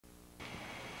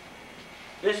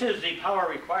This is the power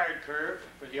required curve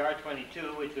for the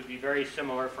R-22, which would be very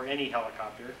similar for any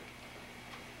helicopter.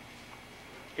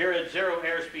 Here at zero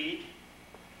airspeed,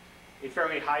 a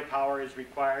fairly high power is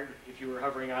required if you were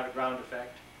hovering out of ground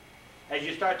effect. As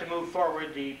you start to move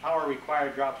forward, the power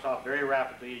required drops off very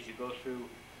rapidly as you go through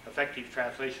effective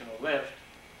translational lift,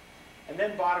 and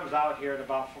then bottoms out here at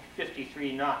about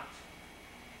 53 knots.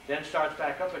 Then starts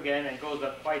back up again and goes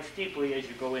up quite steeply as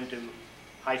you go into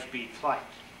high-speed flight.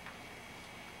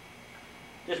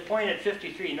 This point at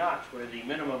 53 knots, where the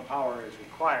minimum power is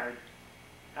required,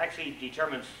 actually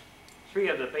determines three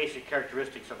of the basic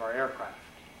characteristics of our aircraft.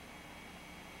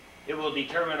 It will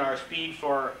determine our speed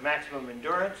for maximum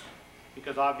endurance,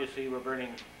 because obviously we're burning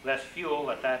less fuel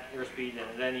at that airspeed than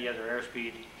at any other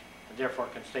airspeed, and therefore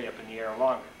can stay up in the air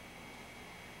longer.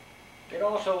 It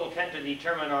also will tend to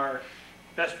determine our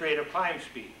best rate of climb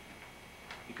speed.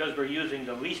 Because we're using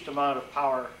the least amount of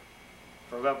power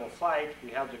for level flight,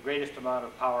 we have the greatest amount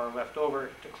of power left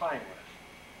over to climb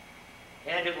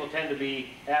with. And it will tend to be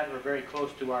at or very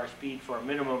close to our speed for a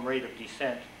minimum rate of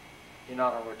descent in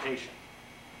auto rotation.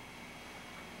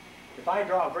 If I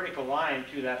draw a vertical line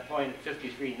to that point at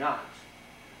 53 knots,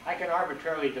 I can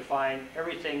arbitrarily define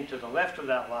everything to the left of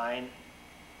that line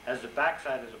as the back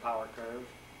side of the power curve,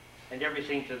 and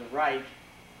everything to the right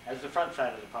as the front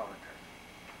side of the power curve.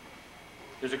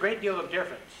 There's a great deal of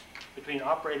difference between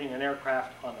operating an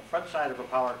aircraft on the front side of a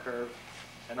power curve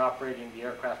and operating the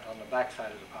aircraft on the back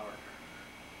side of the power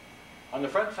curve. On the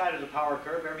front side of the power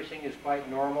curve, everything is quite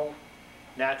normal,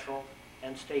 natural,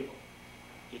 and stable.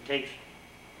 It takes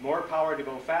more power to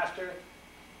go faster,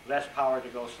 less power to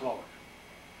go slower.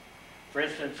 For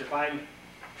instance, if I'm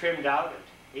trimmed out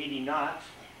at 80 knots,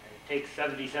 and it takes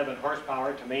 77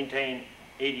 horsepower to maintain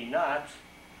 80 knots,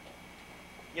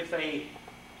 if a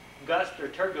gust or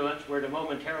turbulence were to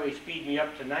momentarily speed me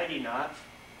up to 90 knots,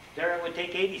 there it would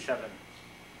take 87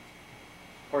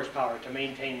 horsepower to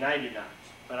maintain 90 knots,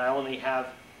 but I only have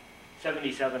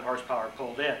 77 horsepower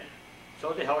pulled in.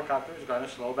 So the helicopter is going to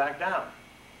slow back down.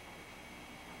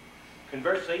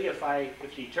 Conversely, if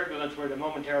the turbulence were to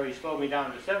momentarily slow me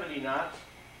down to 70 knots,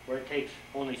 where it takes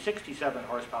only 67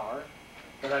 horsepower,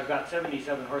 but I've got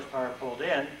 77 horsepower pulled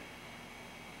in,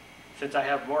 since I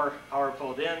have more power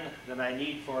pulled in than I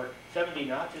need for 70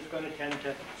 knots, it's going to tend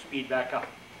to speed back up.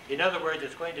 In other words,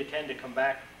 it's going to tend to come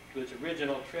back to its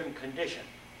original trim condition.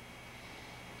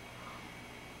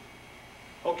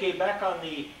 Okay, back on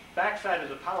the back side of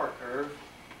the power curve,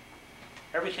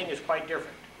 everything is quite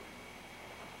different.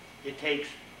 It takes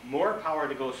more power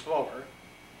to go slower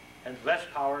and less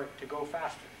power to go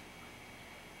faster.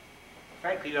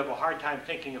 Frankly, you have a hard time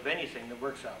thinking of anything that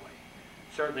works that way.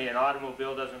 Certainly an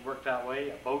automobile doesn't work that way,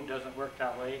 a boat doesn't work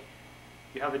that way.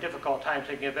 You have a difficult time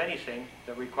thinking of anything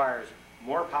that requires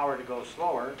more power to go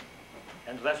slower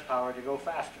and less power to go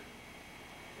faster.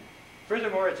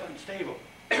 Furthermore, it's unstable.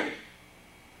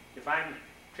 If I'm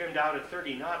trimmed out at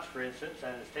 30 knots, for instance,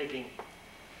 and it's taking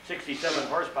 67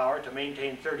 horsepower to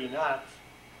maintain 30 knots,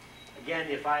 again,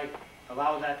 if I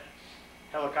allow that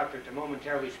helicopter to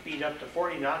momentarily speed up to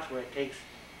 40 knots, where it takes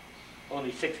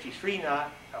only 63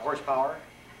 horsepower,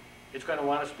 it's going to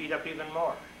want to speed up even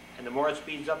more. And the more it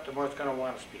speeds up, the more it's going to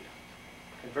want to speed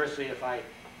up. Conversely, if I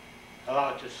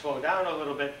allow it to slow down a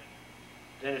little bit,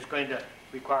 then it's going to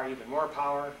require even more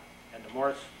power, and the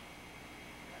more it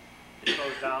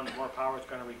slows down, the more power it's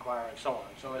going to require, and so on.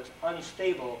 So it's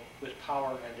unstable with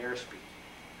power and airspeed.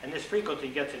 And this frequently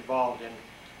gets involved in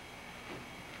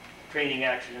training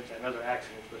accidents and other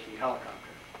accidents with the helicopter.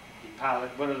 The pilot,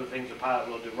 one of the things the pilot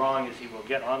will do wrong is he will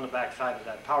get on the back side of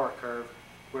that power curve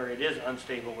where it is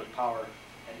unstable with power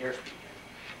and airspeed.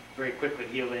 Very quickly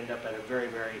he'll end up at a very,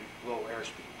 very low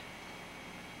airspeed.